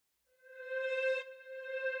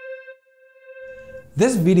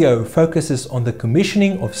This video focuses on the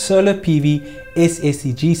commissioning of solar PV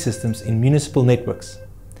SSEG systems in municipal networks.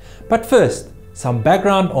 But first, some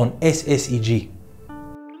background on SSEG.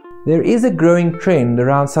 There is a growing trend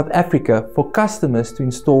around South Africa for customers to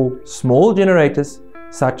install small generators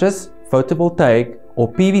such as photovoltaic or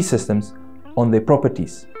PV systems on their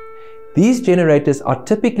properties. These generators are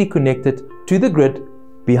typically connected to the grid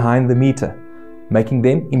behind the meter, making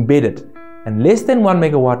them embedded, and less than 1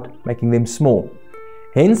 megawatt, making them small.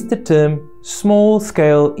 Hence the term Small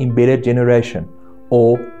Scale Embedded Generation,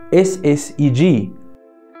 or SSEG.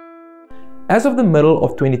 As of the middle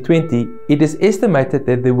of 2020, it is estimated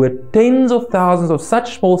that there were tens of thousands of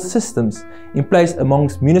such small systems in place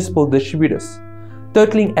amongst municipal distributors,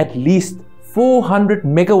 totaling at least 400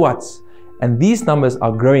 megawatts, and these numbers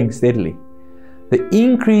are growing steadily. The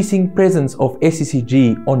increasing presence of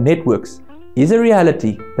SSEG on networks is a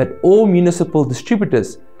reality that all municipal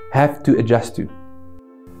distributors have to adjust to.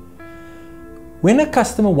 When a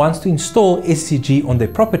customer wants to install SSEG on their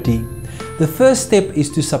property, the first step is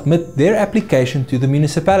to submit their application to the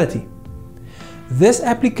municipality. This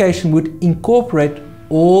application would incorporate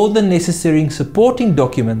all the necessary supporting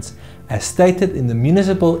documents as stated in the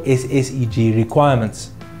municipal SSEG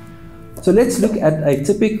requirements. So let's look at a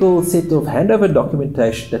typical set of handover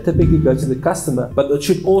documentation that typically goes to the customer, but it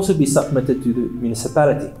should also be submitted to the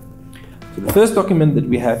municipality. So the first document that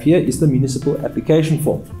we have here is the municipal application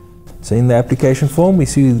form. So in the application form, we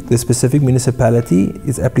see the specific municipality,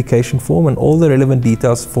 its application form, and all the relevant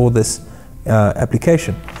details for this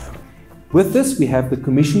application. With this, we have the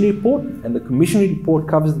commissioning report, and the commissioning report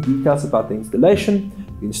covers the details about the installation,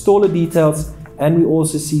 the installer details, and we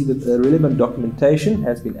also see that the relevant documentation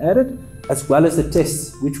has been added, as well as the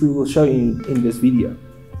tests, which we will show in this video.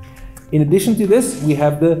 In addition to this, we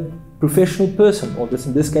have the professional person, or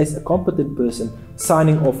in this case, a competent person,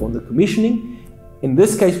 signing off on the commissioning. In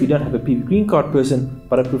this case, we don't have a PV green card person,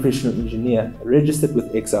 but a professional engineer registered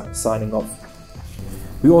with EXA signing off.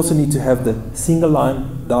 We also need to have the single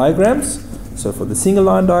line diagrams. So for the single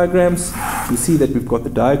line diagrams, we see that we've got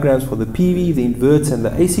the diagrams for the PV, the inverts and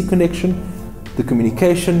the AC connection, the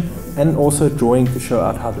communication, and also a drawing to show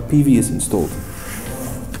out how the PV is installed.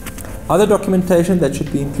 Other documentation that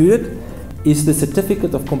should be included is the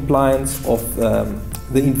certificate of compliance of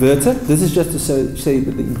the inverter. This is just to say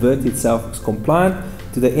that the inverter itself is compliant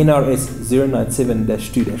to the NRS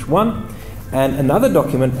 097-2-1. And another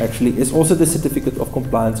document actually is also the certificate of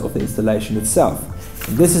compliance of the installation itself.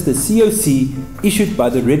 And this is the COC issued by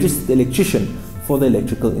the registered electrician for the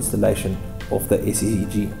electrical installation of the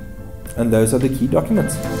SSEG. And those are the key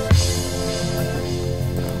documents.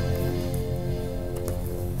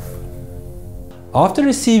 After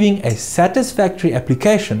receiving a satisfactory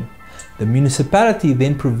application, the municipality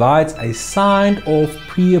then provides a signed-off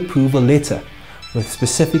pre-approval letter with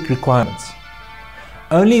specific requirements.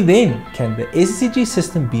 Only then can the SSEG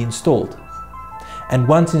system be installed. And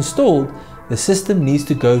once installed, the system needs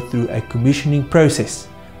to go through a commissioning process,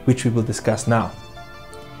 which we will discuss now.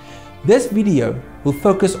 This video will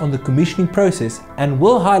focus on the commissioning process and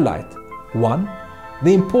will highlight 1.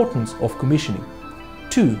 The importance of commissioning,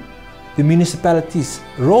 2. The municipality's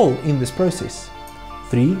role in this process,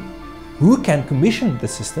 3. Who can commission the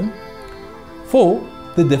system, 4.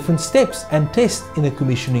 The different steps and tests in the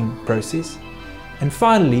commissioning process, and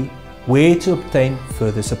finally, where to obtain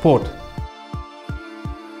further support.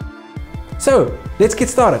 So, let's get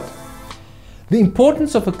started. The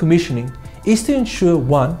importance of a commissioning is to ensure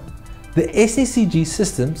 1. The SSEG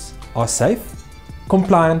systems are safe,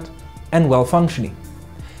 compliant, and well functioning.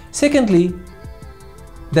 Secondly,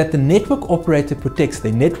 that the network operator protects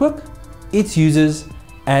their network, its users,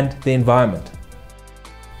 and the environment.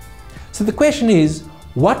 So the question is,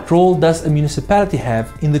 what role does a municipality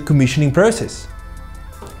have in the commissioning process?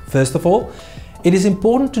 First of all, it is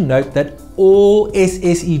important to note that all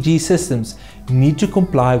SSEG systems need to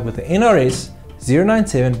comply with the NRS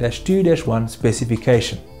 097-2-1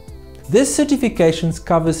 specification. This certification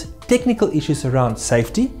covers technical issues around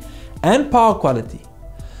safety and power quality.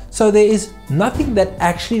 So there is nothing that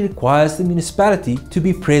actually requires the municipality to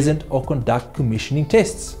be present or conduct commissioning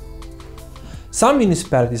tests. Some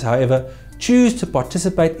municipalities, however, choose to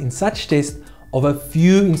participate in such tests of a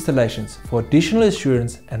few installations for additional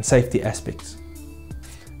assurance and safety aspects.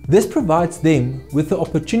 This provides them with the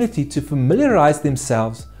opportunity to familiarize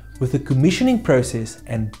themselves with the commissioning process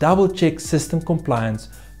and double-check system compliance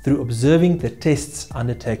through observing the tests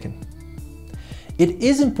undertaken. It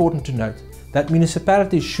is important to note that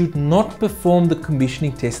municipalities should not perform the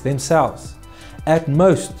commissioning test themselves. At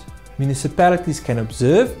most, municipalities can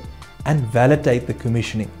observe and validate the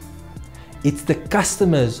commissioning. It's the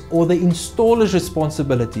customer's or the installer's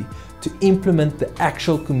responsibility to implement the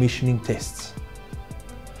actual commissioning tests.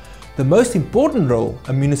 The most important role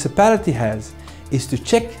a municipality has is to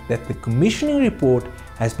check that the commissioning report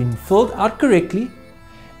has been filled out correctly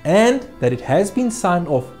and that it has been signed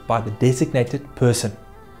off by the designated person.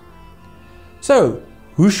 So,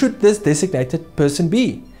 who should this designated person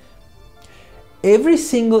be? Every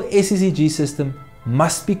single SSEG system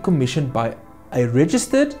must be commissioned by a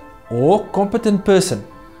registered or competent person.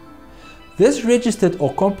 This registered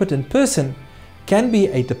or competent person can be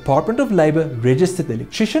a Department of Labour registered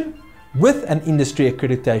electrician with an industry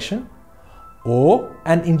accreditation or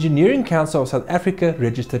an Engineering Council of South Africa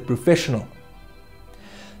registered professional.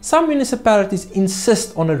 Some municipalities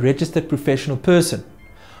insist on a registered professional person,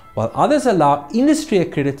 while others allow industry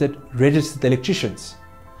accredited registered electricians.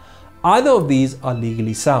 Either of these are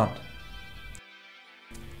legally sound.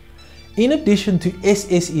 In addition to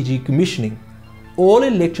SSEG commissioning, all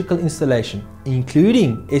electrical installation,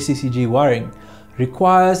 including SSEG wiring,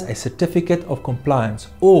 requires a Certificate of Compliance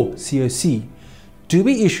or COC to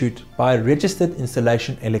be issued by a registered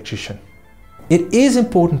installation electrician. It is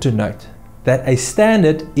important to note that a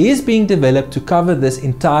standard is being developed to cover this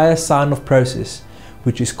entire sign-off process,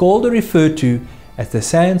 which is called or referred to as the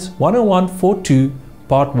SANS 10142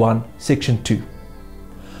 Part 1 Section 2.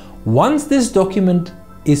 Once this document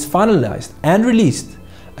is finalized and released,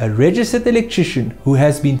 a registered electrician who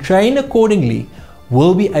has been trained accordingly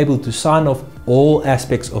will be able to sign off all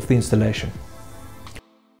aspects of the installation.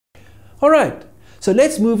 Alright, so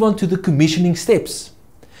let's move on to the commissioning steps.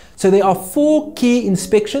 So there are 4 key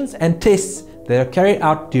inspections and tests that are carried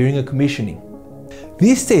out during a commissioning.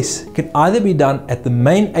 These tests can either be done at the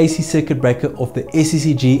main AC circuit breaker of the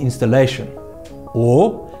SSEG installation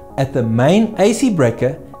or at the main AC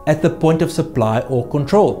breaker at the point of supply or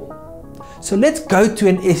control. So let's go to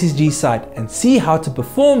an SSEG site and see how to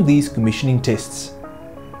perform these commissioning tests.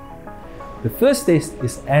 The first test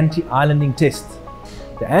is anti-islanding test.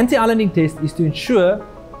 The anti-islanding test is to ensure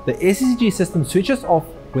the SSEG system switches off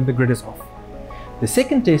when the grid is off. The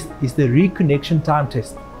second test is the reconnection time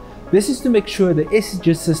test. This is to make sure the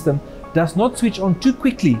SSEG system does not switch on too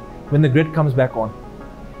quickly when the grid comes back on.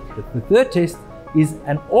 The third test is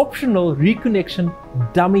an optional reconnection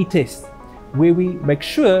dummy test, where we make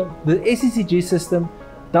sure the SSEG system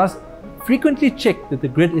does frequently check that the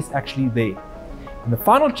grid is actually there. And the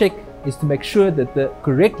final check is to make sure that the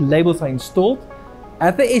correct labels are installed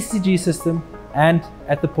at the SSEG system and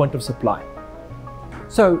at the point of supply.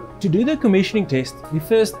 So to do the commissioning test, we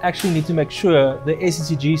first actually need to make sure the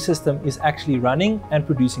SSEG system is actually running and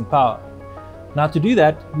producing power. Now to do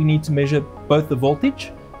that, we need to measure both the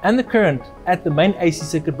voltage and the current at the main AC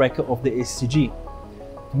circuit breaker of the SSEG.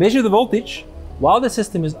 To measure the voltage, while the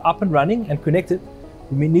system is up and running and connected,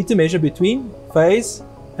 we need to measure between phase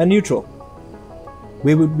and neutral.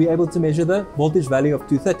 We would be able to measure the voltage value of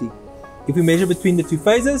 230. If we measure between the two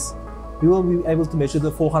phases, we will be able to measure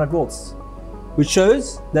the 400 volts, which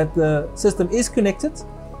shows that the system is connected.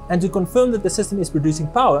 And to confirm that the system is producing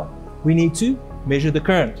power, we need to measure the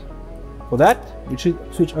current. For that, we should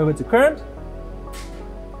switch over to current.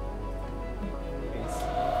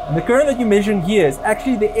 And the current that you're measuring here is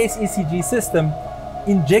actually the SSEG system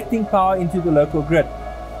injecting power into the local grid.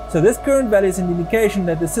 So this current value is an indication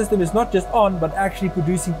that the system is not just on, but actually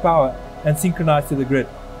producing power and synchronized to the grid.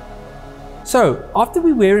 So after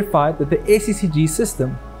we verify that the SSEG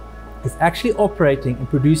system is actually operating and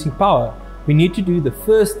producing power, we need to do the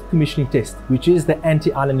first commissioning test, which is the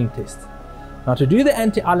anti-islanding test. Now to do the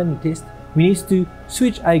anti-islanding test, we need to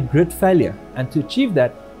switch a grid failure, and to achieve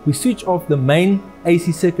that, we switch off the main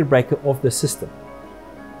AC circuit breaker of the system.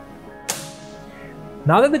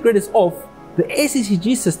 Now that the grid is off, the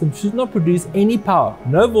SSEG system should not produce any power,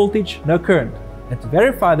 no voltage, no current. And to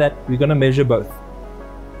verify that, we're going to measure both.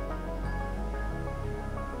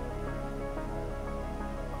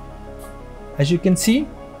 As you can see,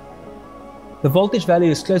 the voltage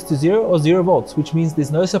value is close to 0 or 0 volts, which means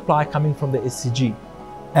there's no supply coming from the SSEG.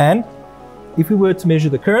 And if we were to measure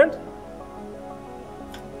the current,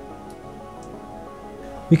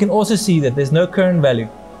 we can also see that there's no current value,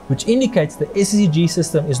 which indicates the SSEG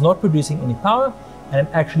system is not producing any power and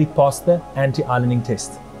it actually passed the anti-islanding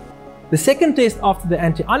test. The second test after the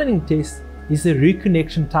anti-islanding test is the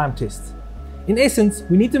reconnection time test. In essence,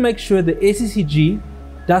 we need to make sure the SSEG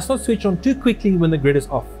does not switch on too quickly when the grid is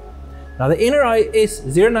off. Now the NRIS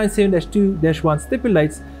 097-2-1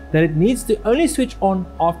 stipulates that it needs to only switch on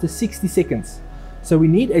after 60 seconds. So we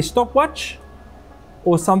need a stopwatch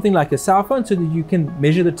or something like a cell phone so that you can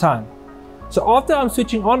measure the time. So after I'm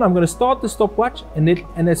switching on, I'm going to start the stopwatch,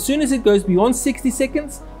 and as soon as it goes beyond 60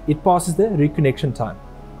 seconds, it passes the reconnection time.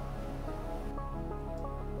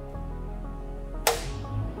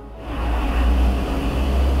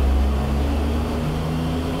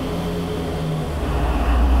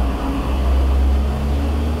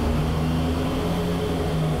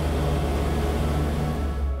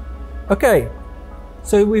 Okay,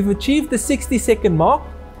 so we've achieved the 60-second mark.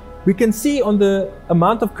 We can see on the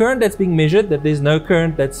amount of current that's being measured that there's no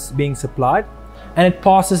current that's being supplied, and it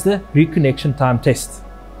passes the reconnection time test.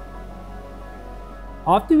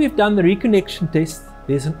 After we've done the reconnection test,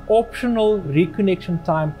 there's an optional reconnection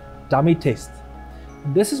time dummy test.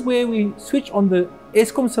 And this is where we switch on the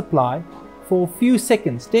Eskom supply for a few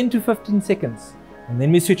seconds, 10 to 15 seconds, and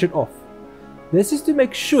then we switch it off. This is to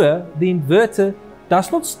make sure the inverter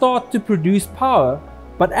does not start to produce power,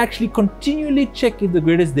 but actually continually check if the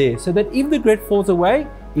grid is there, so that if the grid falls away,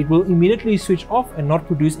 it will immediately switch off and not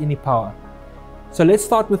produce any power. So let's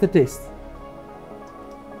start with the test.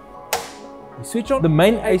 We switch on the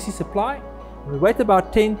main AC supply, and we wait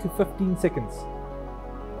about 10 to 15 seconds.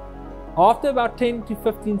 After about 10 to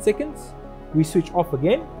 15 seconds, we switch off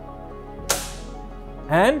again,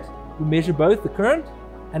 and we measure both the current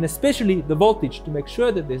and especially the voltage to make sure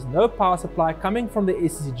that there's no power supply coming from the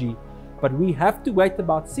SSEG, but we have to wait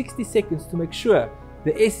about 60 seconds to make sure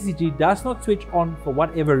the SSEG does not switch on for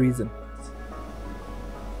whatever reason.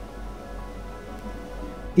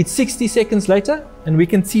 It's 60 seconds later and we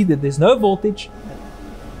can see that there's no voltage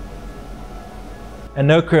and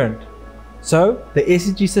no current. So the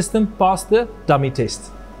SSEG system passed the dummy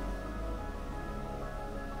test.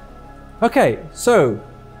 Okay, so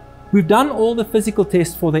we've done all the physical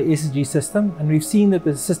tests for the SSEG system and we've seen that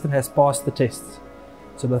the system has passed the tests.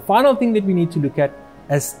 So the final thing that we need to look at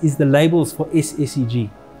is the labels for SSEG.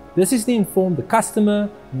 This is to inform the customer,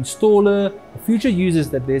 the installer, the future users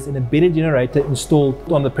that there's an embedded generator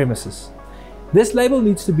installed on the premises. This label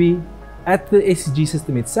needs to be at the SSEG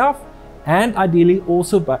system itself and ideally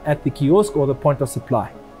also at the kiosk or the point of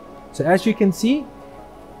supply. So as you can see,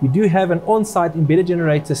 we do have an on-site embedded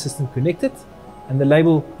generator system connected and the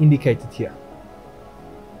label indicated here.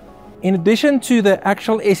 In addition to the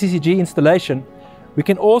actual SSEG installation, we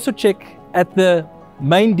can also check at the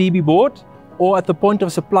main DB board or at the point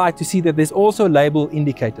of supply to see that there's also a label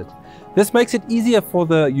indicated. This makes it easier for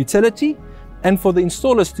the utility and for the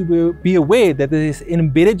installers to be aware that there is an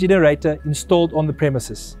embedded generator installed on the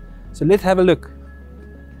premises. So let's have a look.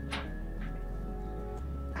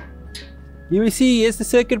 Here we see here's the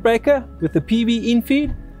circuit breaker with the PV in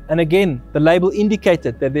feed. And again, the label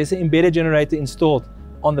indicated that there's an embedded generator installed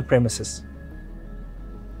on the premises.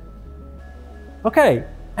 Okay,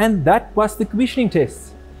 and that was the commissioning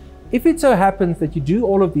tests. If it so happens that you do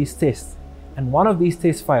all of these tests and one of these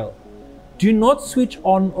tests fail, do not switch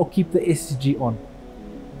on or keep the SSEG on.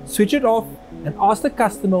 Switch it off and ask the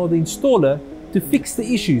customer or the installer to fix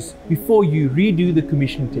the issues before you redo the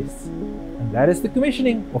commissioning tests. And that is the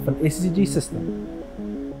commissioning of an SSEG system.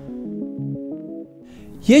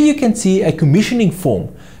 Here you can see a commissioning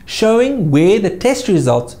form showing where the test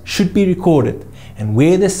results should be recorded and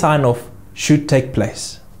where the sign-off should take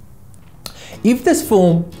place. If this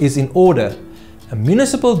form is in order, a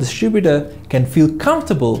municipal distributor can feel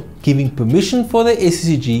comfortable giving permission for the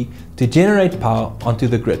SSEG to generate power onto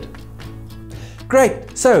the grid.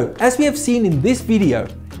 Great, so as we have seen in this video,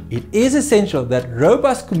 it is essential that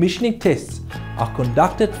robust commissioning tests are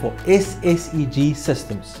conducted for SSEG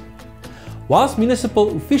systems. Whilst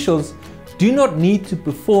municipal officials do not need to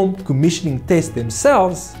perform commissioning tests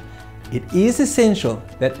themselves, it is essential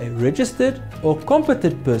that a registered or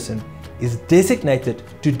competent person is designated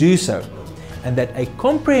to do so, and that a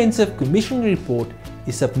comprehensive commissioning report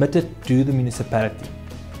is submitted to the municipality.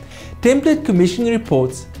 Template commissioning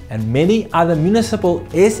reports and many other municipal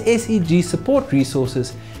SSEG support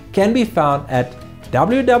resources can be found at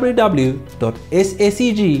www.sseg.org.za.